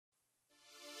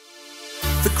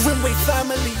The Grimwade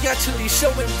family actually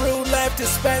showing real life,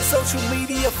 despite social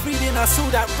media feeding us all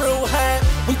that real hype.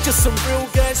 We just some real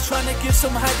guys trying to give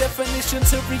some high definition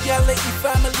to reality.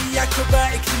 Family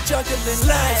acrobatically juggling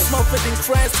life, smothered in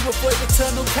crash to avoid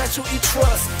eternal casualty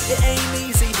trust. It ain't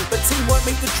easy, but teamwork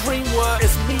make the dream work.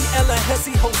 It's me, Ella,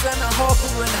 Heze'S, Hosanna,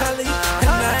 Harper and Hallie, and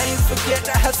I ain't forget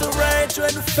that Heze'S join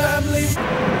the family.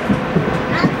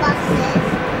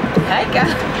 Hey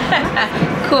guys,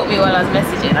 caught me while I was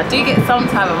messaging. I do get some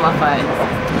time on my phone.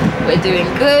 We're doing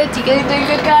good. You guys doing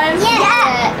good, guys?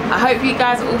 Yeah. I hope you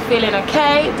guys are all feeling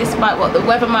okay, despite what the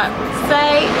weather might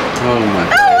say. Oh my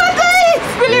days!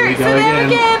 The lyrics are there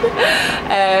again.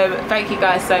 Thank you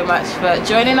guys so much for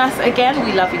joining us again.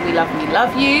 We love you, we love you, we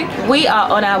love you. We are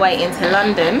on our way into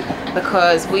London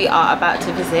because we are about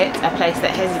to visit a place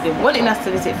that Heze'S been wanting us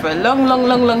to visit for a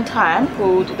long time,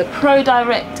 called the Pro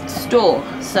Direct store.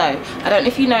 So I don't know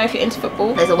if you know, if you're into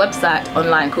football, there's a website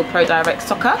online called Pro Direct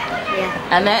Soccer. Yeah.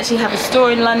 And they actually have a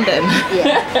store in London.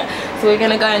 Yeah. So we're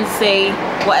gonna go and see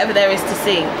whatever there is to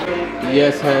see.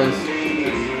 Yes, Hez.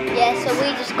 Yeah, so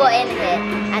we just got in here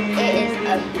and it is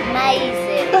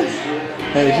amazing.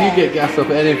 Hez, you get gas off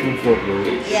anything football.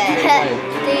 Yeah.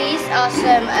 These are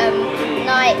some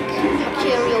Nike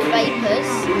Mercurial Vapors,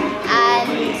 and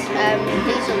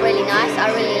these are really nice.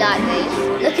 I really like these.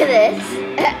 Look at this.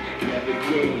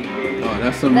 Oh,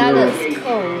 that's some That real, looks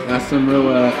cool. That's some real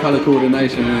colour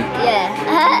coordination. Yeah.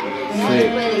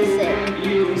 Sick. Really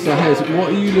sick. So Hez, what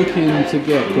are you looking to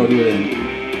get, God willing?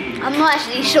 I'm not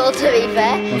actually sure, to be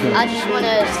fair. Okay. I just want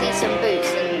to see some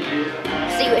boots and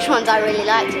see which ones I really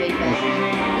like, to be fair.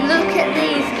 Look at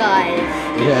these guys.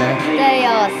 Yeah. They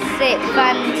are sick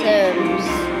Phantoms.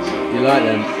 You like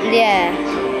them? Yeah.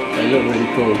 They look really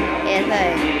cool. Yeah,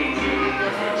 thanks.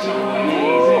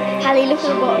 Hallie, look at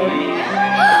the bottom.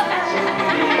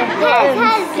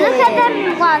 Look at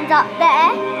them ones up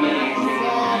there.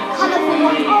 Colourful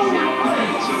ones. Oh my God.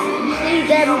 See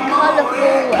them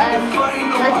colourful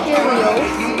Mercurial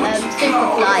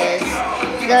Superflyers.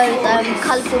 Those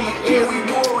colourful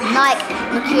Nike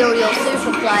Mercurial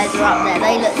Superflyers are up there.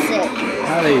 They look sick.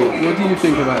 Hallie, what do you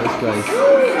think about this place?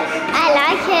 I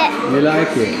like it. You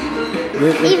like it?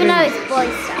 Even though it's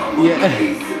boys stuff.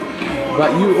 Yeah. But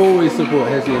you always support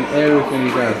Heze'S in everything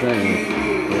he does, don't you?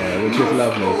 Yeah, which is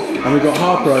lovely. And we've got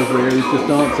Harper over here who's just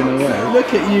dancing away.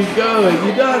 Look at you going,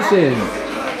 you're dancing!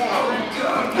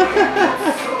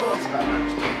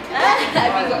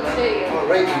 Have you got two?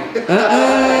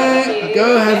 Go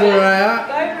Heze'S!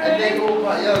 And they're all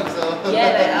quite young, so...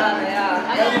 Yeah, they are.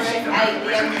 How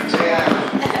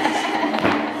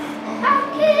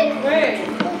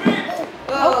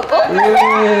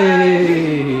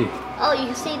Yay! Oh, you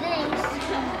can see these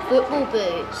football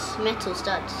boots, metal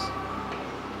studs,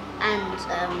 and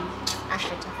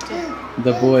AstroTurf too.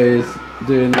 The boys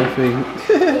doing their thing.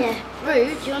 Yeah.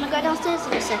 Rue, do you want to go downstairs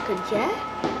in a second? Yeah.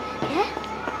 Yeah.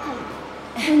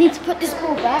 We need to put this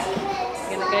ball back.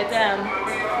 We're gonna go down.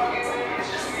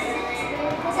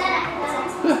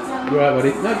 You alright,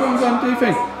 buddy? No, go on, do your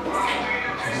thing.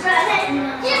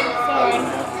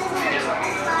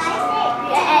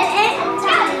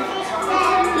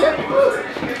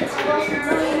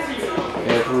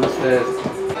 Yeah, all the stairs.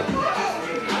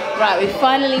 Right, we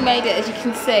finally made it, as you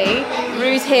can see.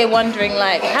 Rue's here wondering,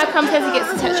 like, how come Heze'S gets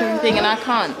to touch everything and I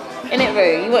can't? Innit,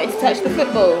 Rue? You wanted to touch the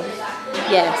football?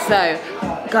 Yeah, so,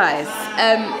 guys,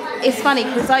 it's funny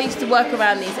because I used to work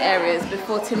around these areas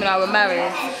before Tim and I were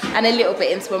married, and a little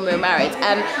bit into when we were married,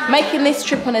 and making this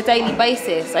trip on a daily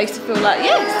basis, I used to feel like,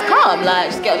 yeah, it's calm, like,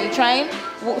 just get on the train,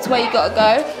 walk to where you gotta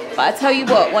go. But I tell you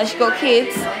what, once you've got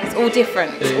kids, it's all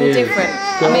different. It's all different.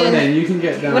 Go on then, you can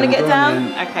get down. You want to get go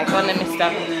down? On okay, go on then, mister.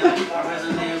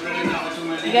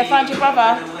 You go find your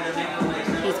brother?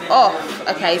 He's off.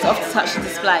 Okay, he's off to touch the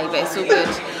display, but it's all good.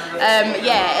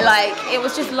 Yeah, like, it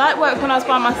was just light work when I was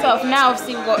by myself. Now,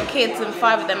 obviously, we've got kids and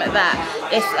 5 of them at that.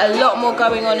 It's a lot more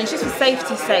going on, and just for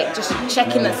safety's sake, just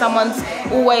checking that someone's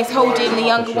always holding the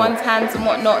younger one's hands and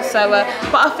whatnot. So, but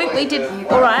I think we did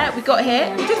all right. We got here.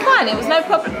 We did fine. It was no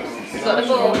problem. You got the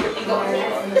ball.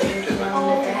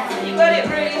 You got it,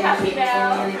 Rue. You happy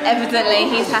now? Evidently,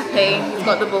 he's happy. He's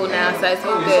got the ball now, so it's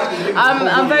all good.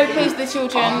 I'm very pleased with the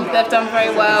children. They've done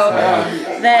very well.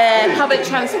 Their public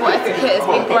transport etiquette has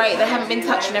been great. They haven't been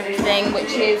touching everything,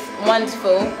 which is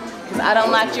wonderful, because I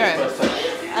don't like germs.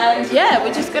 And yeah,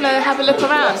 we're just gonna have a look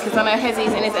around because I know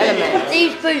Heze'S in his element.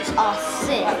 These boots are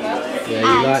sick. Yeah,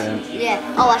 you like them? Yeah.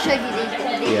 Oh, I showed you these.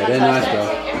 Yeah, they're nice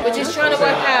though. We're just trying to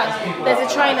work out, there's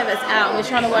a trainer that's out and we're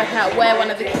trying to work out where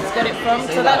one of the kids got it from.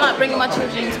 So I don't like bringing my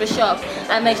children into a shop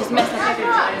and they just mess up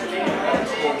everything.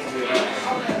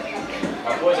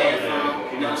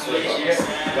 Roo.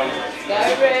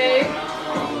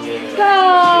 Go!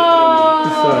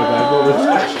 Sorry, babe, what was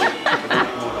that?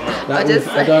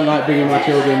 I don't like bringing my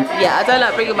children. Yeah, I don't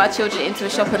like bringing my children into a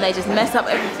shop and they just mess up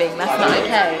everything. That's not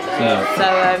okay. No. So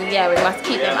yeah, we must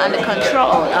keep them under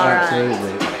control.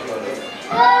 Absolutely.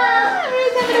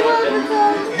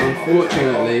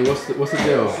 Unfortunately, what's the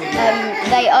deal?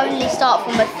 They only start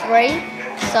from a 3,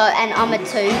 so and I'm a 2,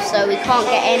 so we can't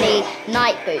get any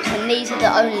night boots, and these are the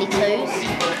only 2s,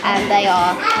 and they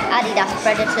are Adidas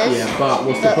Predators. Yeah, but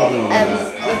what's the problem with that?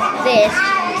 With this,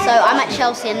 so I'm at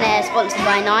Chelsea and they're sponsored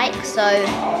by Nike, so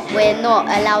we're not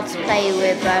allowed to play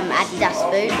with Adidas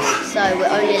boots, so we're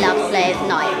only allowed to play with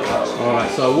Nike.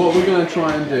 Alright, so what we're going to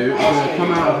try and do, we're going to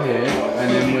come out of here and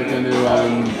then we're going to,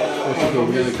 what's it called,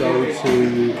 we're going to go to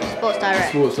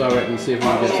Sports Direct and see if we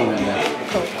can get something there.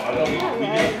 Cool.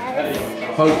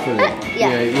 Hopefully.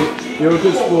 Yeah. You're a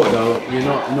good sport though, you're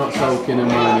not sulking and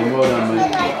moaning, well done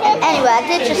mate. Anyway, I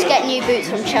did just get new boots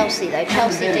from Chelsea though.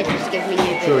 Chelsea did just give me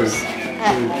new boots. True.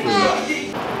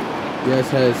 Yes,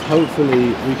 Hez,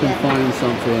 hopefully we can find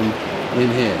something in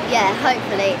here. Yeah,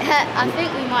 hopefully. I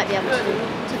think we might be able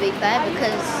to be fair,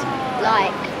 because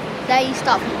like they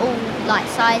start from all like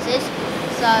sizes.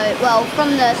 So, well,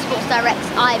 from the Sports Directs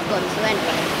I've gone to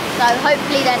anyway. So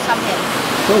hopefully there's some here.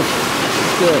 Cool.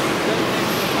 Let's do it.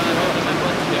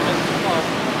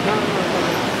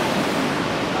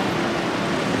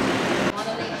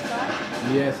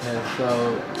 Yes, Hez, so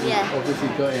we've obviously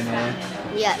got in here.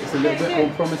 Yeah. It's a little bit more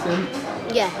promising.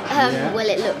 Yeah. Well,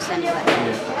 it looks anyway.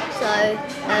 Yeah. So,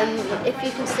 if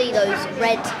you can see those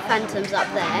red phantoms up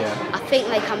there, I think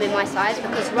they come in my size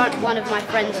because one of my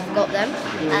friends have got them,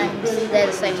 and they're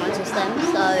the same ones as them.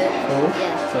 So,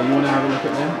 yeah. So you want to have a look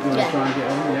at them? You want to try and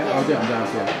get on? Yeah, I'll get them down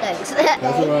here. Thanks.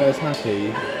 Heze'S is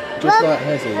happy, just like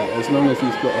Heze'S, as long as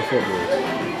he's got a football.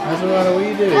 Heze'S, what are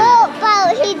you doing? What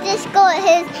about he just got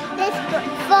this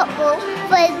football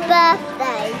for his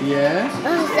birthday? Yeah?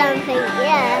 Or something,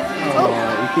 yeah. Oh,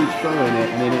 he keeps throwing it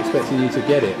and then expecting you to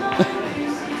get it.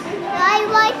 I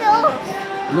like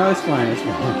it. No, it's fine, it's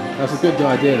fine. That's a good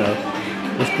idea though.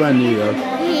 It's brand new though.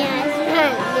 Yeah, it's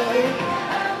brand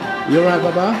new. You alright,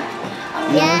 Baba?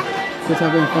 Yeah. Just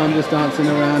having fun, just dancing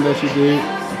around as you do. Look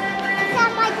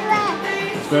at my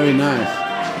dress. It's very nice.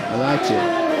 I like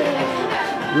it.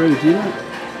 Roo, do you like?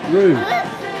 Roo.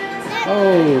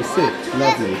 Oh, sick.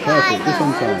 Lovely. Perfect. This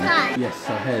on time. Yes,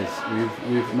 so Hez,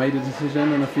 we've made a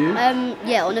decision on a few?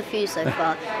 Yeah, on a few so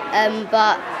far.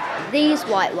 But these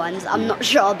white ones, I'm not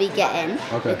sure I'll be getting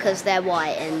because they're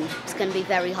white and it's going to be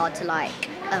very hard to like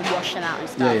wash them out and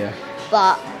stuff. Yeah.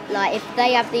 But like if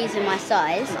they have these in my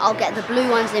size, I'll get the blue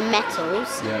ones in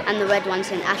metals and the red ones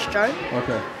in Astro.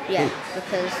 Okay. Yeah,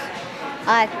 because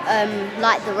I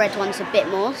like the red ones a bit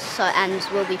more, so and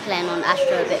we'll be playing on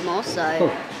Astro a bit more,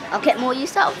 so I'll get more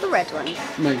use out of the red ones.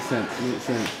 Makes sense, makes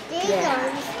sense.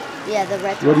 Yeah, the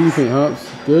red ones. What do you think, Harps?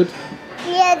 Good?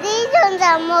 Yeah, these ones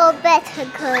are more better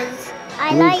because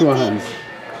I like Which ones?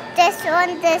 this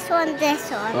one, this one, this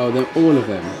one. Oh, then all of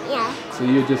them? Yeah. So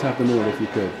you'd just have them all if you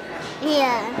could?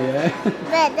 Yeah. Yeah?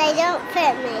 But they don't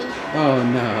fit me. Oh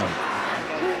no.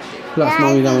 Plus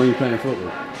Mummy don't want you playing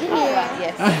football.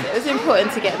 Yes, it was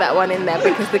important to get that one in there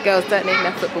because the girls don't need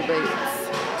their football boots.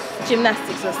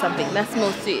 Gymnastics or something, that's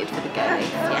more suited for the girlies,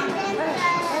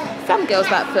 yeah. Some girls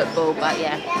like football, but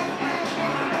yeah.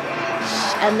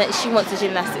 And that she wants a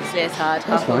gymnastics leotard.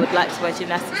 Harper would like to wear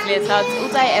gymnastics leotards all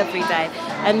day, every day.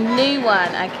 A new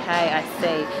one, okay, I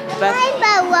see. But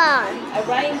Rainbow one. a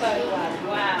rainbow one,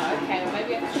 wow, okay, well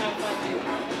maybe I can try and find you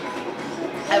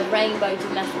a rainbow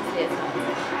gymnastics leotard.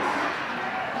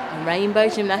 A rainbow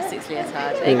gymnastics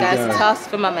leotard. There you go, it's a task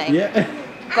for Mummy. Yeah.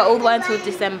 Got all the way until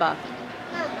December.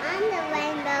 And the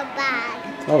rainbow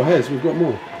bag. Oh, Hez, we've got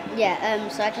more. Yeah,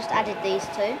 so I just added these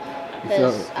two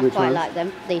because I which quite ones? like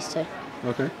them. These two.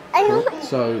 Okay. Cool.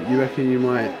 So you reckon you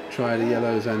might try the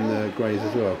yellows and the greys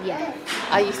as well? Yeah.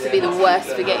 I used to be the worst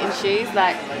for getting shoes.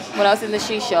 Like when I was in the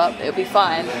shoe shop, it would be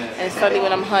fine, and suddenly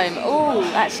when I'm home, oh,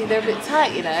 actually they're a bit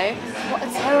tight, you know. What a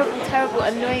terrible, terrible,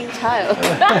 annoying child.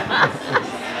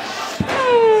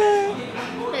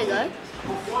 There you go.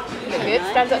 Look good.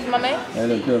 Stand up for Mummy. They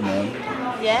look good, man.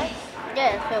 Yeah.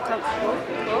 Yeah, I feel comfortable.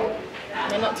 Cool.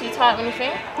 They're not too tight or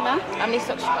anything. No? How many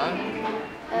socks you got on?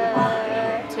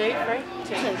 2, 3,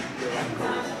 2. Two.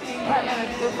 Right, yeah,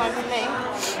 that's still fine for me.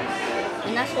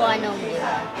 And that's what I normally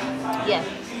wear. Yeah.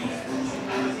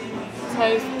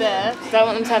 Toes there. Don't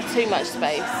want them to have too much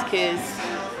space because,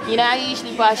 you know, I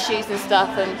usually buy shoes and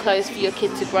stuff and clothes for your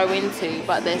kid to grow into,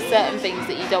 but there's certain things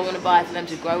that you don't want to buy for them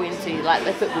to grow into, like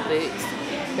their football boots.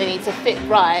 They need to fit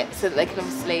right so that they can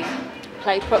obviously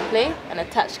play properly, and a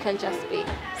touch can just be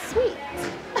sweet.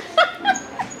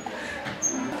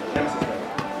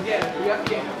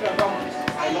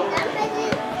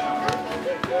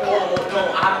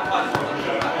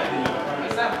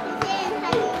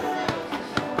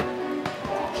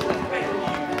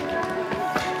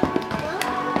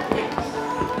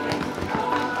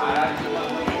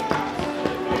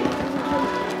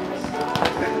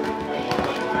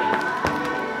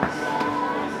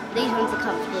 These ones are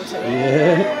comfortable too.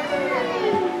 Yeah.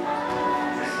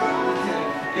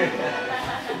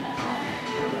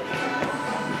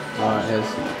 Alright, Hez.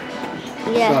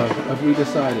 Yeah. So, have we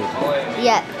decided?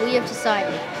 Yeah, we have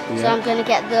decided. So Yeah. I'm going to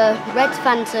get the red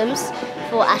phantoms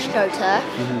for AstroTurf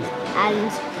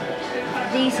and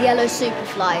these yellow super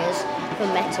flyers for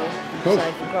metal. Cool.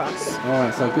 So for grass.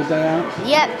 Alright, so good day out.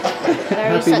 Yep,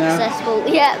 very Happy now? successful.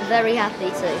 Yeah, very happy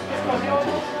too.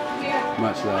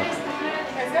 Much love.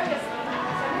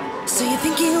 So you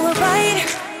think you were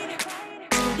right?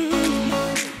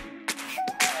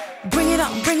 Bring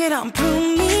it on,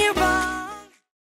 prove me